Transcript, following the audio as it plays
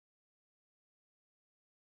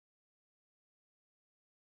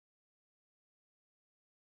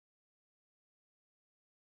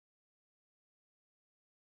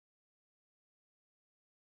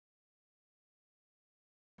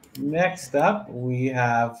Next up, we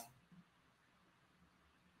have,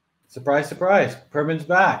 surprise, surprise, Pirmin's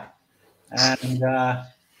back. And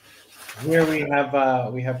here we have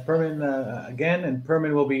Pirmin again, and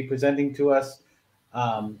Pirmin will be presenting to us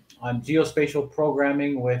on geospatial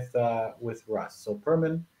programming with Rust. So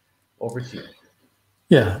Pirmin, over to you.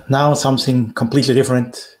 Yeah, now something completely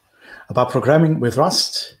different about programming with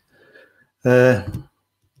Rust.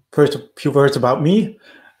 First, a few words about me.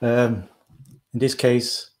 In this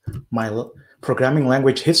case, my programming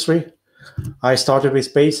language history. I started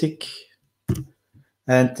with BASIC,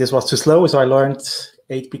 and this was too slow, so I learned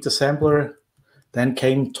 8-bit assembler. Then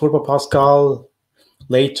came Turbo Pascal,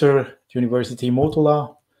 later University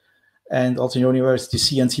Mozilla, and also University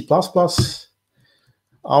C and C++.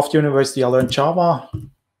 After university, I learned Java,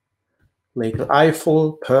 later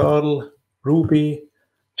Eiffel, Perl, Ruby,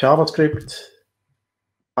 JavaScript,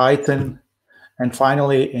 Python, and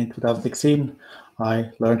finally in 2016,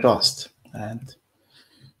 I learned Rust. And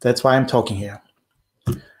that's why I'm talking here.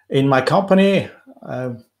 In my company,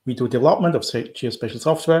 we do development of geospatial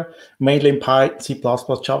software, mainly in Python, C++,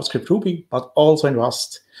 JavaScript, Ruby, but also in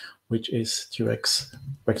Rust, which is Durex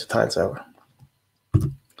vector tile server.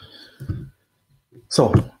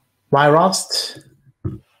 So, why Rust?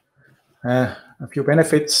 A few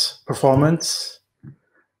benefits. Performance.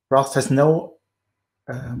 Rust has no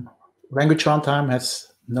language runtime, has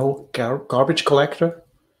no garbage collector.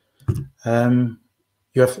 You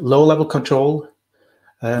have low-level control.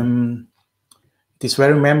 It is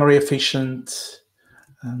very memory efficient.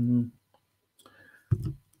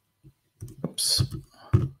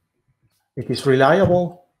 It is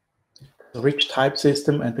reliable. A rich type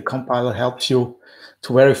system, and the compiler helps you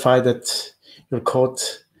to verify that your code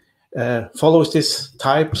follows these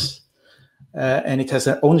types. And it has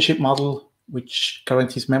an ownership model which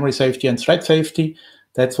guarantees memory safety and thread safety.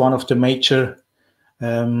 That's one of the major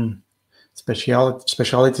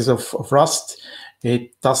specialities of Rust.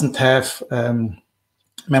 It doesn't have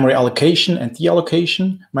memory allocation and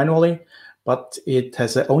deallocation manually, but it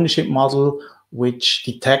has an ownership model which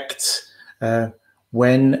detects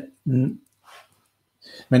when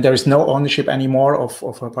there is no ownership anymore of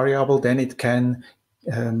a variable, then it can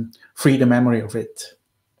free the memory of it.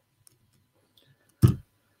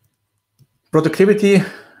 Productivity,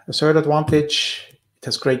 a third advantage. It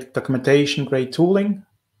has great documentation, great tooling.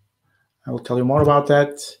 I will tell you more about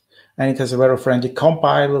that. And it has a very friendly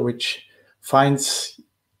compiler, which finds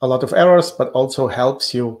a lot of errors, but also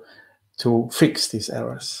helps you to fix these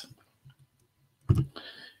errors.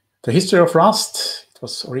 The history of Rust, it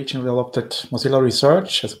was originally developed at Mozilla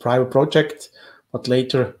Research as a private project, but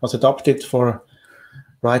later was adopted for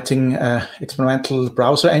writing experimental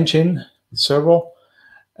browser engine, Servo.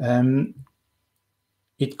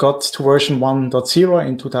 It got to version 1.0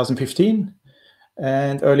 in 2015,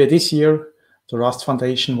 and earlier this year, the Rust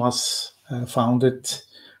Foundation was founded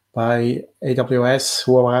by AWS,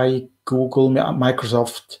 Huawei, Google,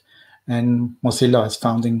 Microsoft, and Mozilla as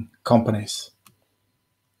founding companies.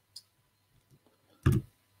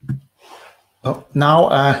 Now,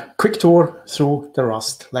 a quick tour through the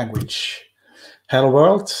Rust language. Hello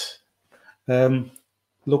world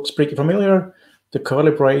looks pretty familiar. The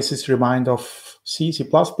curly braces remind of C, C++,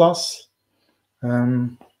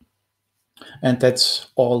 and that's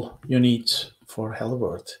all you need for Hello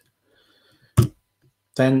World.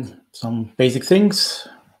 Then some basic things,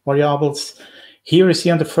 variables. Here you see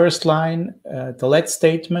on the first line the let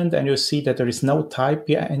statement, and you see that there is no type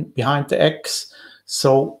behind the X.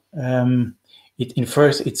 So it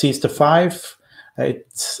infers, it sees the 5.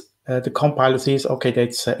 The compiler says, okay,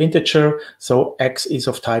 that's an integer, so X is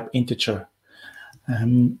of type integer.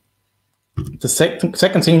 The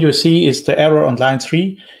second thing you see is the error on line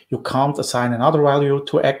 3. You can't assign another value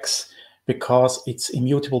to X because it's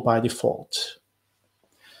immutable by default.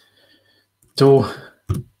 To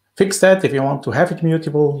fix that, if you want to have it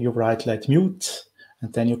mutable, you write let mute,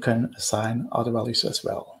 and then you can assign other values as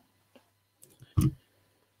well.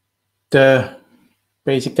 The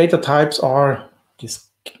basic data types are these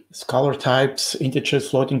scalar types, integers,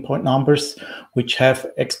 floating point numbers, which have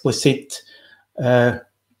explicit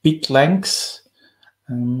bit lengths.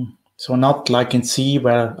 So not like in C,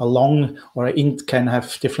 where a long or an int can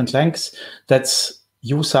have different lengths. That's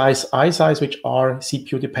U size, I size, which are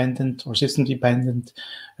CPU dependent or system dependent.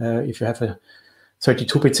 If you have a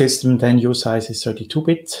 32-bit system, then U size is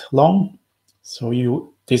 32-bit long. So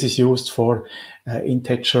this is used for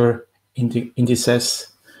integer indices,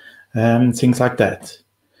 things like that.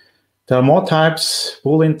 There are more types: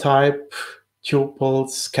 Boolean type,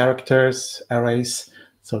 tuples, characters, arrays.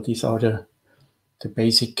 So these are the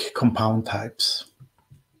basic compound types.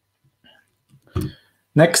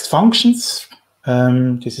 Next, functions.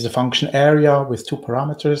 This is a function area with 2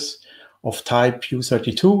 parameters of type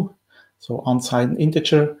U32, so unsigned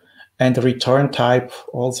integer, and the return type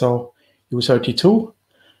also U32.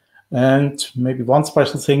 And maybe one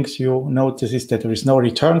special thing you notice is that there is no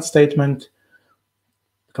return statement,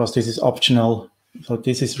 because this is optional. So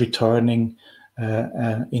this is returning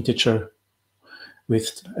integer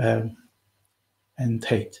with and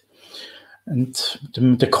height. And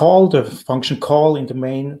the function call in the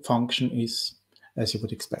main function is as you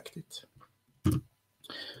would expect it.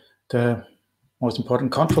 The most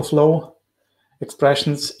important control flow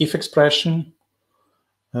expressions, if expression,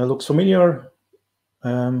 looks familiar.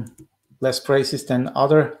 Less braces than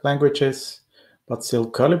other languages, but still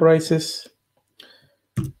curly braces.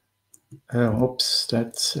 Oops,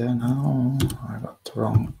 that's no, I got the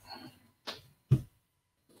wrong.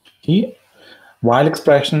 Here, while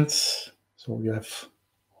expressions. So you have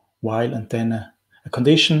while and then a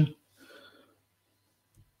condition.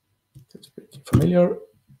 That's pretty familiar.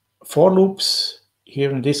 For loops. Here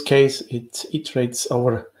in this case, it iterates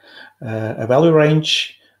over a value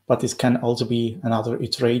range, but this can also be another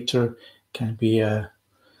iterator. Can be a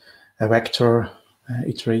vector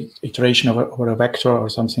iteration over a vector or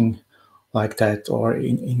something like that, or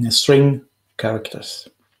in a string characters.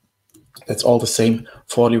 That's all the same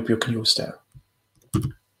for loop you can use there.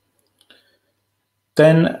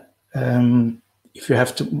 Then if you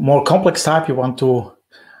have more complex type, you want to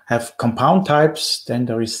have compound types, then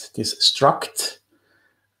there is this struct.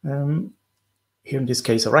 Here in this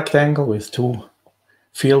case, a rectangle with 2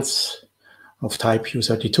 fields of type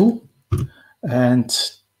U32. And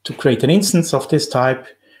to create an instance of this type,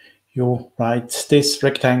 you write this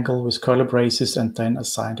rectangle with curly braces and then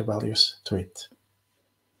assign the values to it.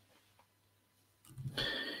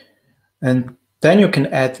 And then you can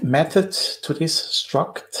add methods to this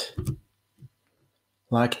struct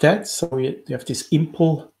like that. So you have this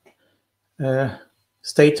impl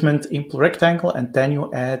statement, impl rectangle, and then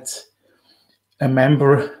you add a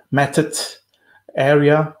member method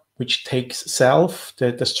area which takes self,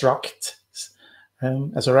 the struct,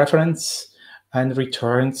 as a reference and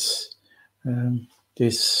returns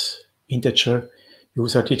this integer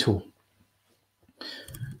U32.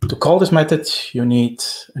 To call this method, you need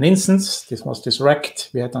an instance. This was this rect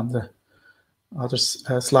we had on the other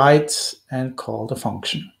slides, and call the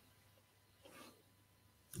function.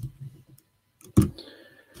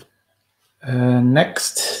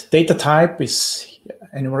 Next data type is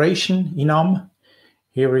enumeration, enum.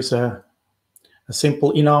 Here is a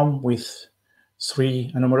simple enum with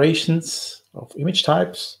 3 enumerations of image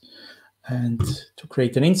types. And to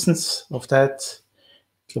create an instance of that,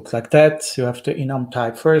 it looks like that. You have the enum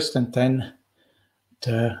type first, and then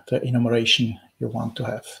the enumeration you want to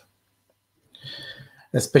have.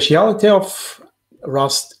 The speciality of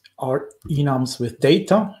Rust are enums with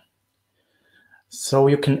data. So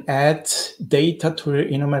you can add data to your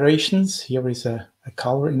enumerations. Here is a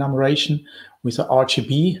color enumeration with an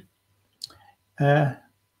RGB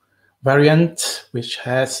variant, which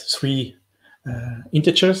has 3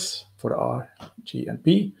 integers for R, G, and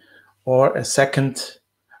B, or a second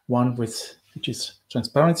one which is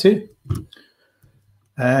transparency.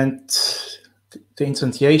 And the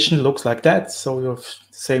instantiation looks like that. So you have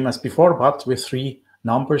the same as before, but with 3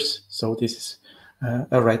 numbers. So this is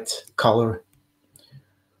a red color.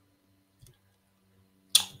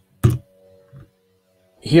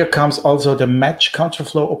 Here comes also the match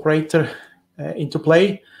counterflow operator into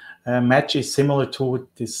play. Match is similar to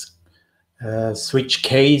this switch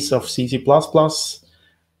case of C++,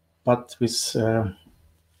 but with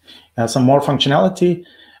some more functionality.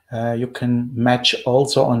 You can match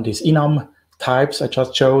also on these enum types I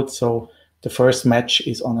just showed. So the first match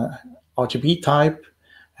is on a RGB type,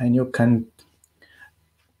 and you can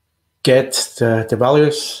get the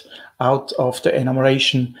values out of the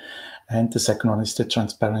enumeration. And the second one is the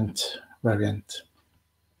transparent variant.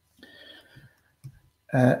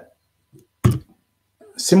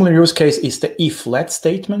 Similar use case is the if-let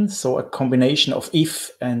statement, so a combination of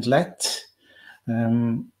if and let.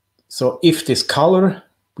 So if this color,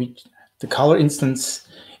 the color instance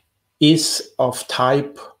is of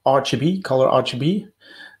type RGB, color RGB,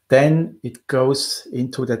 then it goes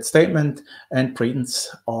into that statement and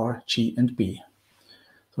prints R, G, and B.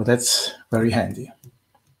 So that's very handy.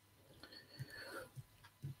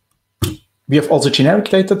 We have also generic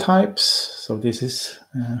data types. So this is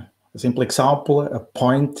a simple example, a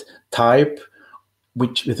point type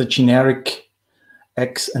with a generic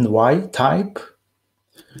X and Y type.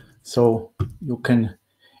 So you can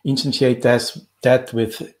instantiate that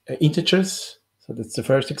with integers. So that's the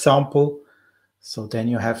first example. So then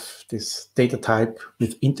you have this data type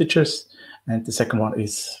with integers, and the second one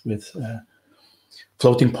is with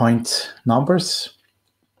floating point numbers.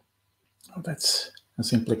 That's a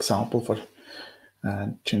simple example for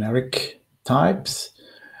generic types.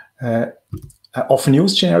 Often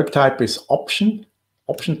used generic type is option.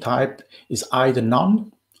 Option type is either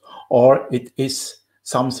none or it is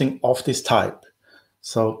something of this type.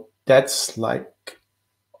 So that's like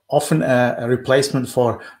often a replacement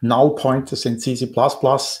for null pointers in C++,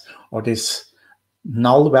 or this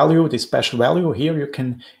null value, this special value. Here you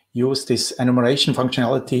can use this enumeration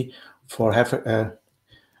functionality for have a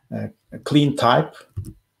clean type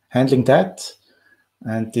handling that.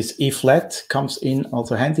 And this if let comes in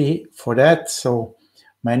also handy for that. So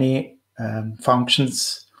many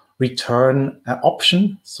functions return an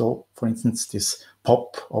option. So for instance, this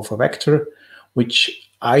pop of a vector, which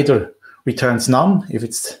either returns none if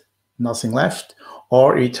it's nothing left,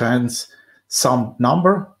 or returns some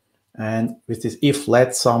number. And with this if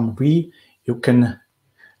let sum v, you can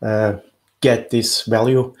get this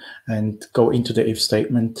value and go into the if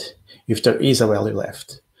statement if there is a value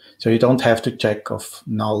left. So you don't have to check of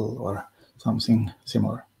null or something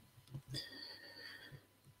similar.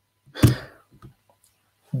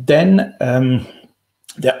 Then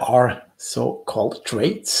there are so-called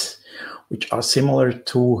traits, which are similar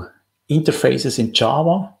to interfaces in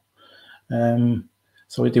Java.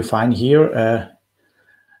 So we define here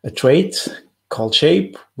a trait called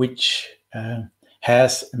shape, which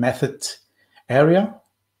has a method area.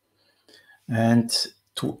 And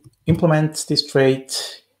to implement this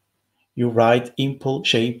trait, you write impl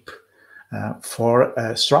shape for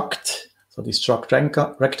a struct. So this struct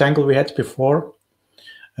rectangle we had before.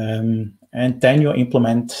 And then you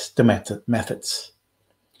implement the methods.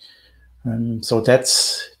 So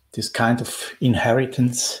that's this kind of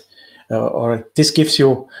inheritance, or this gives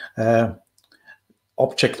you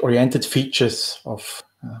object-oriented features of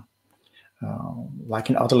like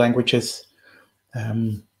in other languages,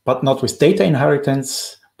 but not with data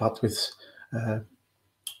inheritance, but with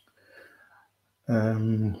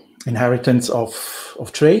inheritance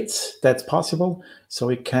of traits. That's possible. So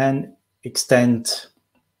we can extend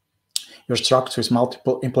your structures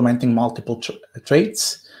implementing multiple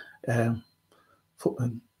traits,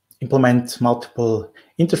 implement multiple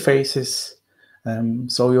interfaces.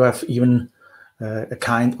 So you have even a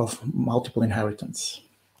kind of multiple inheritance.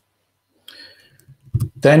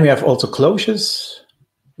 Then we have also closures,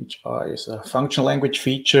 which is a functional language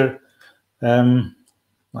feature,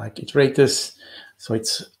 like iterators. So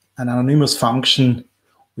it's an anonymous function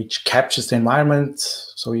which captures the environment.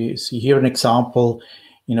 So you see here an example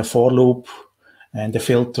in a for loop and the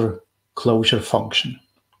filter closure function.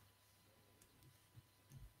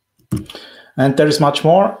 And there is much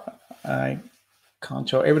more. I can't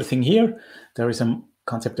show everything here. There is a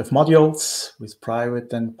concept of modules with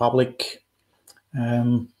private and public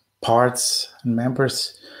parts and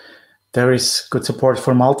members. There is good support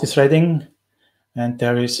for multi-threading, and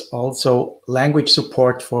there is also language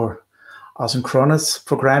support for asynchronous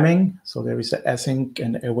programming. So there is an async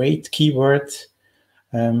and await keyword.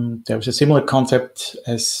 There is a similar concept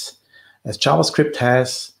as JavaScript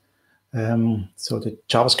has. So the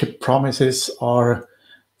JavaScript promises are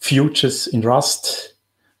futures in Rust.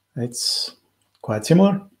 It's quite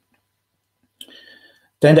similar.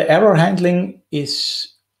 Then the error handling is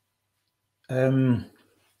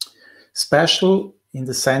special in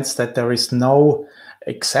the sense that there is no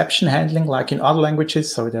exception handling like in other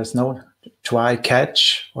languages. So there's no try,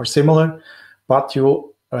 catch, or similar, but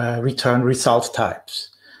you return result types.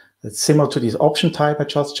 That's similar to this option type I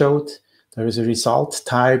just showed. There is a result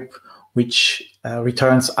type which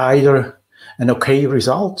returns either an okay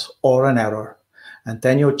result or an error. And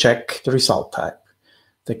then you check the result type.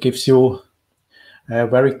 That gives you a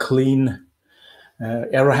very clean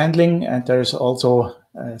error handling. And there's also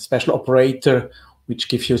a special operator which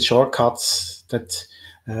gives you shortcuts that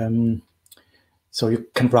so you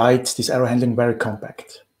can write this error handling very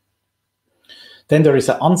compact. Then there is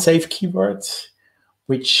an unsafe keyword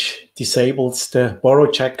which disables the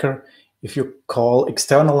borrow checker. If you call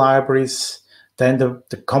external libraries, then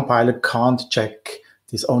the compiler can't check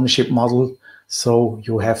this ownership model. So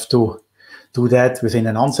you have to do that within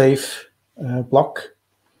an unsafe block.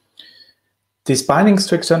 These bindings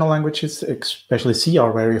to external languages, especially C,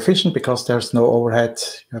 are very efficient because there's no overhead.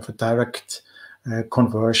 You have a direct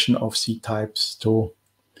conversion of C types to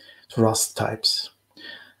Rust types.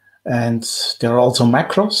 And there are also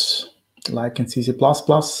macros, like in C++.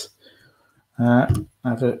 I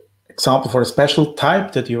have an example for a special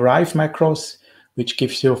type, the derive macros, which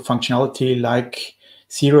gives you functionality like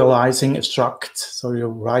serializing a struct. So you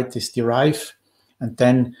write this derive And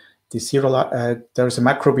then there's a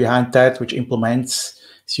macro behind that which implements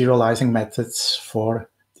serializing methods for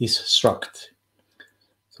this struct.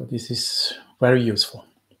 So this is very useful.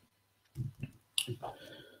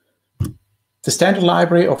 The standard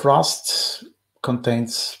library of Rust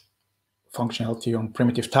contains functionality on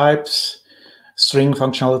primitive types, string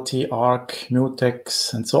functionality, arc,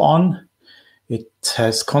 mutex, and so on. It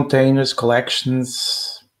has containers,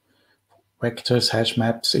 collections, vectors, hash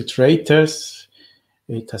maps, iterators.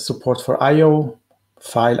 It has support for I/O,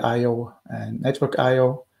 file I/O, and network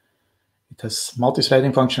I/O. It has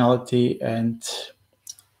multi-threading functionality and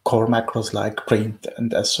core macros like print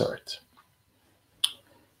and assert.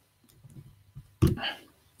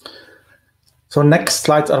 So next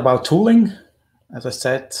slides are about tooling. As I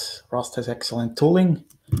said, Rust has excellent tooling.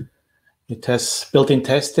 It has built-in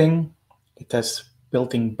testing. It has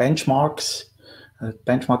built-in benchmarks,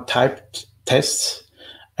 benchmark type tests,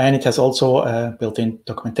 and it has also a built-in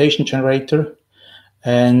documentation generator.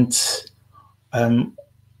 And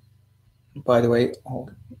by the way,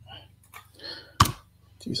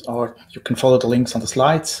 these are, you can follow the links on the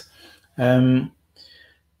slides.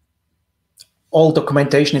 All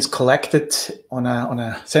documentation is collected on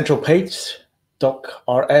a central page,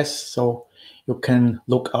 doc.rs, so you can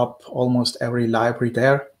look up almost every library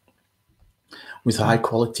there with high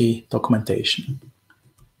quality documentation.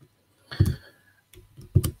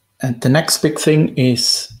 And the next big thing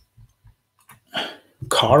is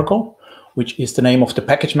Cargo, which is the name of the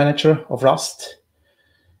package manager of Rust.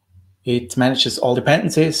 It manages all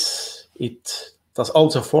dependencies. It does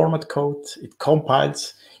also format code. It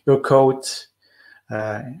compiles your code.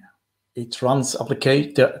 It runs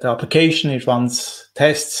the application. It runs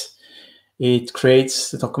tests. It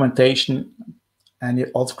creates the documentation, and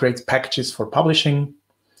it also creates packages for publishing.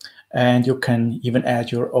 And you can even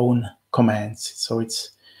add your own commands. So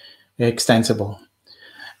it's extensible.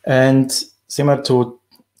 And similar to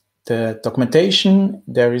the documentation,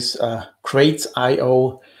 there is a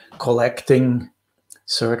crates.io collecting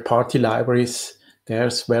third-party libraries.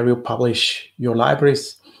 There's where you publish your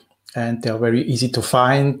libraries, and they're very easy to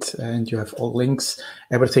find, and you have all links,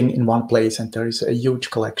 everything in one place, and there is a huge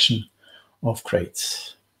collection of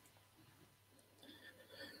crates.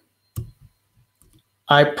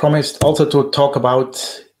 I promised also to talk about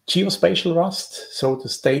Geospatial Rust, so the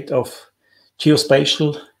state of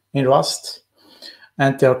Geospatial in Rust.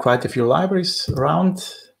 And there are quite a few libraries around.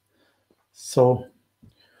 So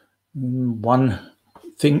one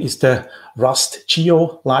thing is the Rust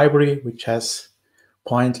Geo library, which has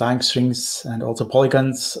point, line strings, and also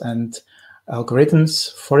polygons and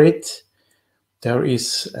algorithms for it. There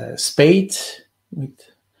is Spade, which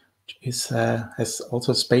has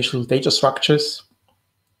also spatial data structures.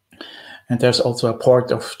 And there's also a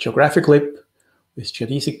port of GeographicLib with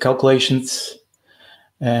geodesic calculations.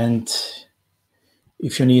 And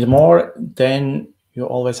if you need more, then you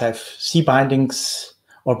always have C bindings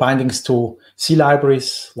or bindings to C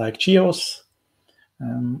libraries like Geos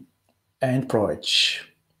and ProEdge.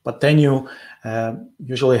 But then you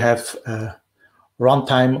usually have a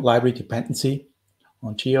runtime library dependency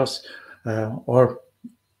on Geos, or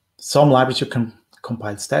some libraries you can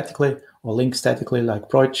compile statically or link statically like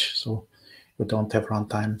ProEdge, so you don't have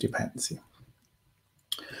runtime dependency.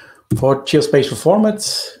 For geospatial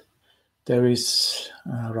formats, there is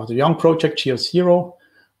a rather young project, GeoZero,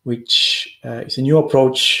 which is a new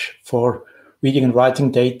approach for reading and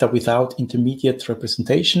writing data without intermediate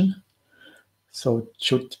representation. So it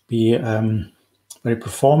should be very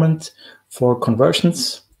performant for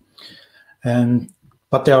conversions.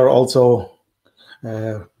 But there are also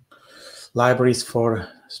libraries for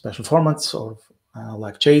special formats, or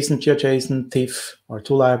like JSON, GeoJSON, TIFF, or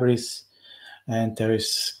two libraries. And there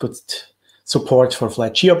is good support for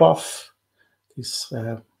flat GeoBuff, this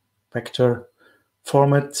vector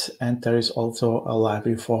format. And there is also a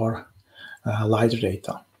library for LiDAR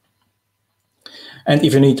data. And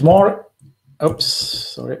if you need more, oops,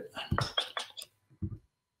 sorry.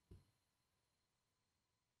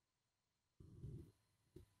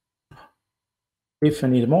 If you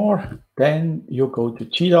need more, then you go to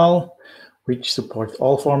GDAL, which supports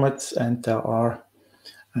all formats, and there are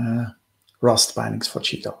Rust bindings for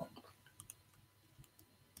GDAL.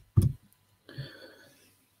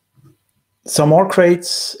 Some more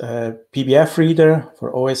crates, PBF reader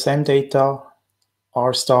for OSM data,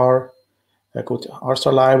 RStar, a good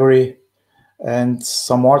RStar library, and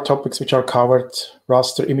some more topics which are covered: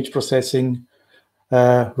 raster image processing,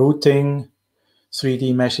 routing,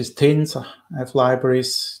 3D meshes, TINs have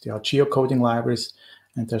libraries. There are geocoding libraries,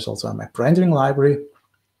 and there's also a map rendering library.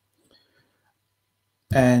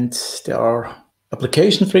 And there are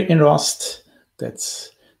applications written in Rust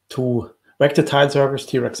That's two vector tile servers,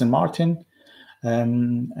 T-Rex and Martin.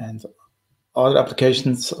 And other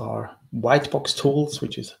applications are white box tools,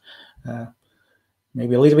 which is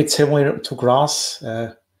maybe a little bit similar to Grass,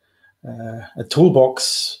 a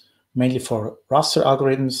toolbox mainly for raster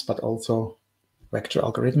algorithms, but also vector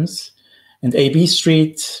algorithms. And AB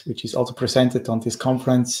Street, which is also presented on this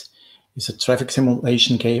conference, is a traffic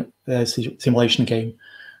simulation game,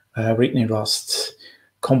 written in Rust,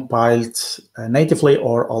 compiled natively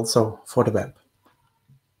or also for the web.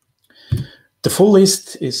 The full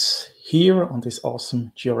list is here on this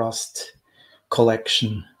awesome GeoRust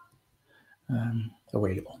collection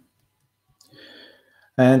available.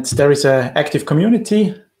 And there is an active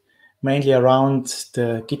community, mainly around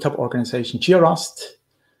the GitHub organization GeoRust.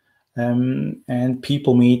 And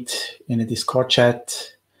people meet in a Discord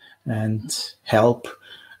chat and help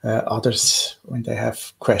others when they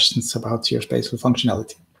have questions about geospatial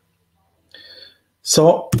functionality.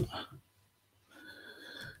 So,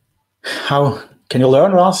 how can you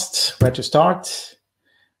learn Rust? Where to start?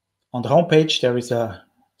 On the homepage, there is a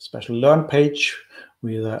special Learn page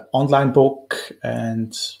with an online book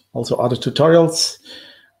and also other tutorials.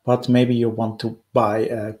 But maybe you want to buy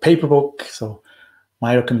a paper book. So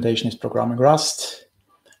my recommendation is Programming Rust.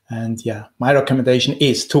 And yeah, my recommendation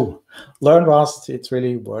is to learn Rust. It's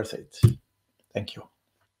really worth it. Thank you.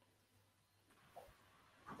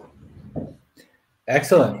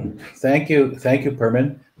 Excellent. Thank you,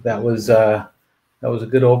 Pirmin. That was a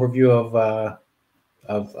good overview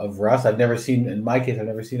of Rust. I've never seen, in my case, I've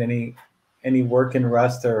never seen any work in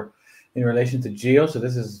Rust or in relation to Geo. So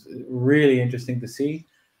this is really interesting to see.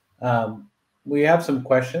 We have some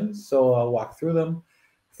questions, so I'll walk through them.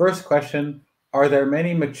 First question: are there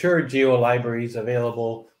many mature Geo libraries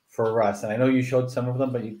available for Rust? And I know you showed some of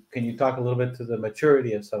them, but can you talk a little bit to the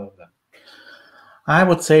maturity of some of them? I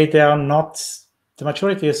would say they are not. The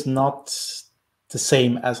maturity is not the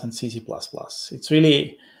same as on C++. It's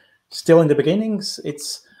really still in the beginnings.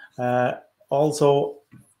 It's also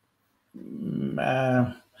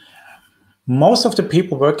most of the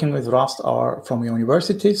people working with Rust are from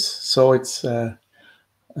universities, so it's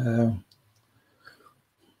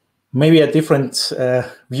maybe a different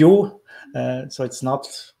view. So it's not.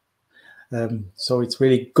 So it's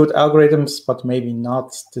really good algorithms, but maybe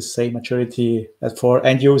not the same maturity as for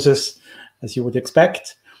end users as you would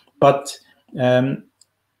expect. But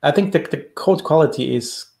I think the code quality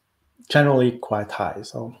is generally quite high.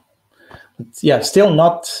 So yeah, still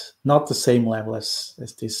not the same level as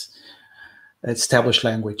these established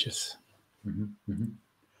languages. Mm-hmm. Mm-hmm.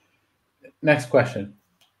 Next question.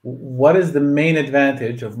 What is the main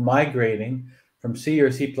advantage of migrating from C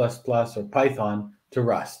or C++ or Python to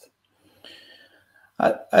Rust?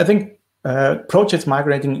 I think projects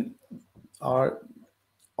migrating are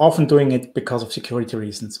often doing it because of security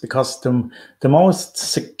reasons, because the most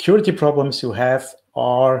security problems you have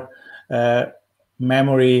are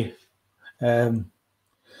memory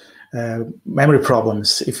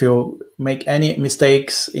problems. If you make any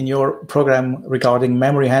mistakes in your program regarding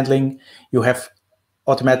memory handling, you have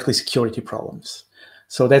automatically security problems.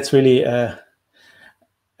 So that's really a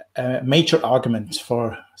major argument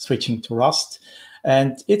for switching to Rust.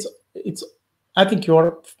 And it's I think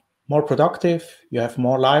you're more productive, you have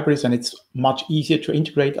more libraries, and it's much easier to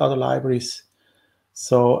integrate other libraries.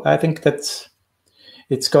 So I think that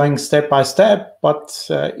it's going step by step, but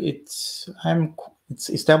it's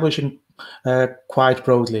establishing quite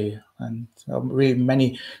broadly. And really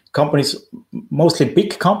many companies, mostly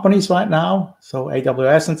big companies right now, so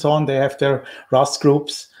AWS and so on, they have their Rust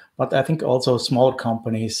groups, but I think also small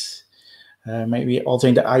companies, maybe also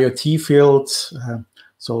in the IoT field,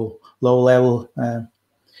 so low-level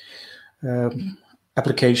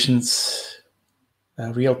applications,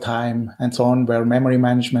 real-time, and so on, where memory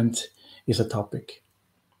management is a topic.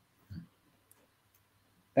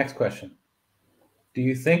 Next question. Do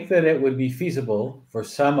you think that it would be feasible for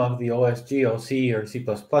some of the OSGeo C or C++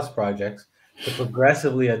 projects to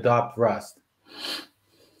progressively adopt Rust?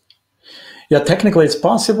 Yeah, technically it's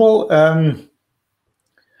possible.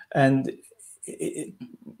 And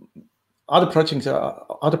other projects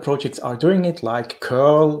are doing it, like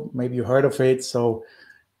curl. Maybe you heard of it. So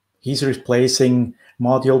he's replacing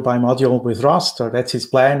module by module with Rust, or that's his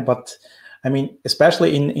plan. But I mean,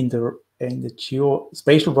 especially in the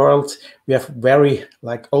geospatial world, we have very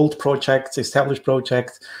old projects, established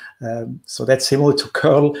projects. So that's similar to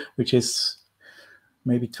curl, which is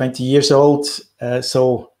maybe 20 years old.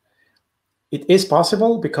 So it is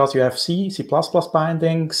possible because you have C++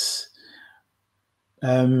 bindings.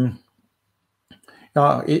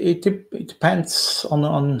 It depends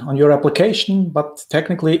on your application, but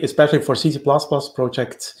technically, especially for C++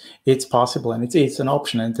 projects, it's possible and it's an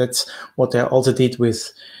option, and that's what they also did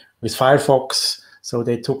with Firefox. So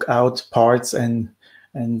they took out parts and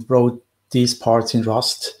wrote these parts in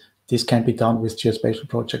Rust. This can be done with geospatial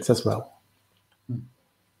projects as well.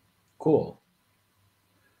 Cool.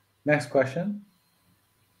 Next question.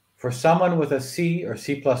 For someone with a C or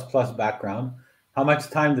C++ background, how much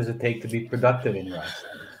time does it take to be productive in Rust?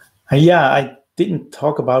 Yeah, I didn't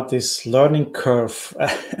talk about this learning curve.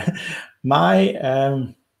 My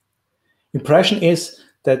impression is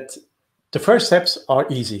that the first steps are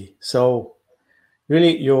easy. So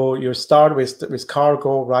really, you start with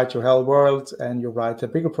cargo, write your hello world, and you write a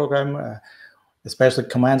bigger program. Especially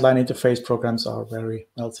command line interface programs are very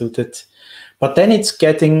well suited. But then it's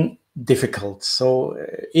getting difficult. So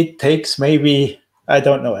it takes maybe, I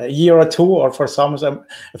don't know, a year or two, or for some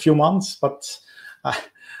a few months. But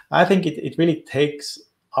I think it really takes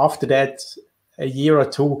after that a year or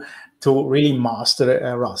two to really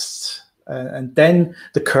master Rust. And then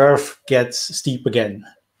the curve gets steep again.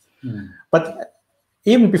 But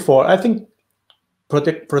even before, I think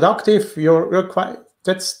productive, you're quite,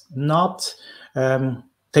 that's not,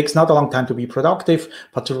 takes not a long time to be productive,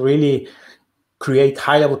 but to really create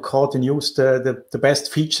high-level code and use the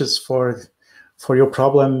best features for your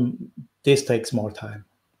problem, this takes more time.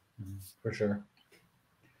 For sure.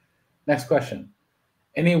 Next question.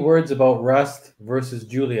 Any words about Rust versus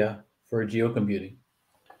Julia for geocomputing?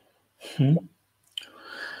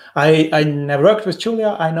 I never worked with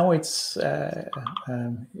Julia. I know it's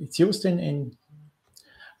used in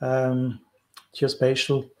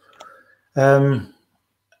geospatial.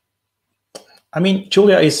 I mean,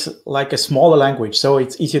 Julia is like a smaller language, so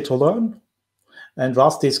it's easier to learn. And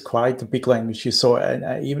Rust is quite a big language. You saw, and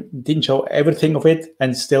I even didn't show everything of it,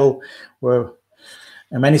 and still were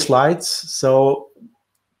many slides. So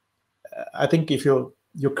I think if you're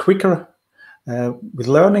quicker with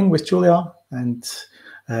learning with Julia, and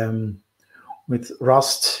with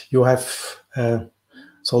Rust, you have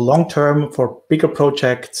so long term for bigger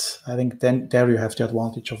projects. I think then there you have the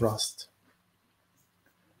advantage of Rust.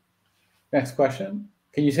 Next question.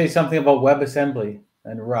 Can you say something about WebAssembly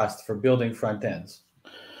and Rust for building front ends?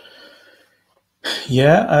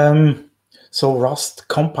 Yeah. So Rust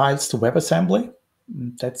compiles to WebAssembly.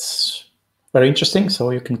 That's very interesting.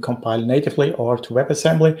 So you can compile natively or to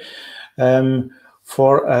WebAssembly.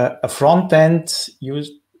 For a front end,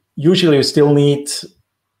 usually you still need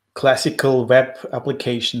classical web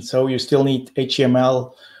applications. So you still need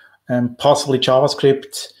HTML and possibly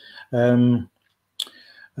JavaScript.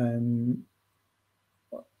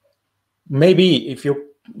 Maybe if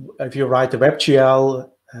you write a WebGL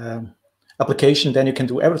application, then you can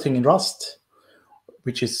do everything in Rust,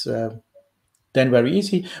 which is then very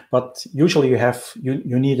easy. But usually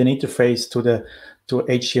you need an interface to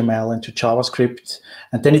HTML and to JavaScript,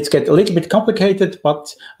 and then it gets a little bit complicated.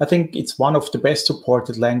 But I think it's one of the best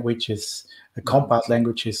supported languages, compiled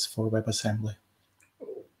languages for WebAssembly.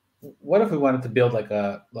 What if we wanted to build like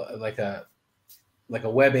a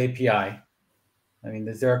web API? I mean,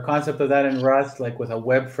 is there a concept of that in Rust, like with a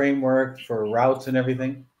web framework for routes and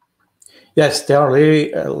everything? Yes, there are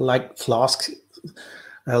really like Flask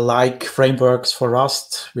like frameworks for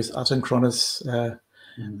Rust with asynchronous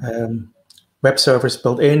web servers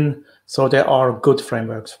built in. So there are good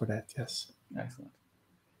frameworks for that, yes. Excellent.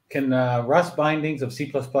 Can Rust bindings of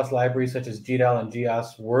C++ libraries such as GDAL and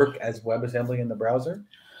GEOS work as WebAssembly in the browser?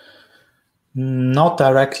 Not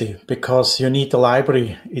directly, because you need the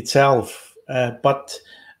library itself. But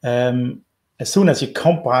as soon as you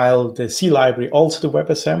compile the C library also to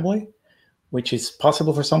WebAssembly, which is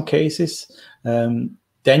possible for some cases, then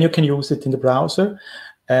you can use it in the browser.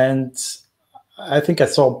 And I think I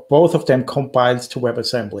saw both of them compiled to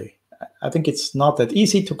WebAssembly. I think it's not that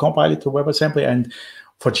easy to compile it to WebAssembly. And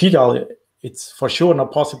for GDAL, it's for sure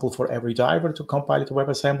not possible for every driver to compile it to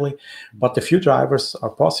WebAssembly, but a few drivers are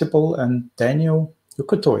possible, and then you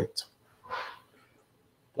could do it.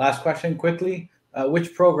 Last question quickly.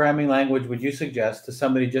 Which programming language would you suggest to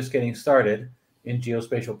somebody just getting started in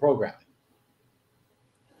geospatial programming?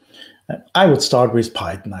 I would start with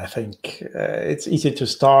Python. I think it's easy to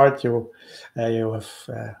start. You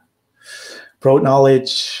have broad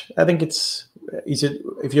knowledge. I think it's easy.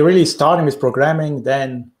 If you're really starting with programming,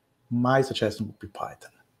 then my suggestion would be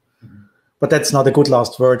Python. But that's not a good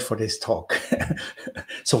last word for this talk.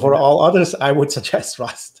 So for all others, I would suggest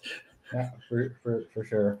Rust. Yeah, for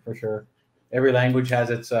sure. Every language has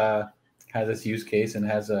its has its use case and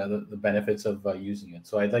has the benefits of using it.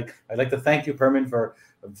 So I'd like to thank you, Pirmin, for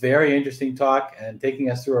a very interesting talk and taking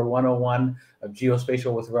us through our 101 of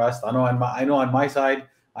geospatial with Rust. I know on my side,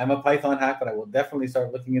 I'm a Python hack, but I will definitely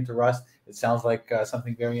start looking into Rust. It sounds like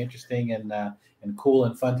something very interesting and cool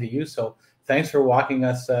and fun to use. So thanks for walking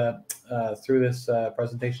us through this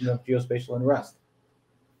presentation of geospatial and Rust.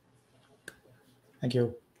 Thank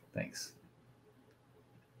you. Thanks.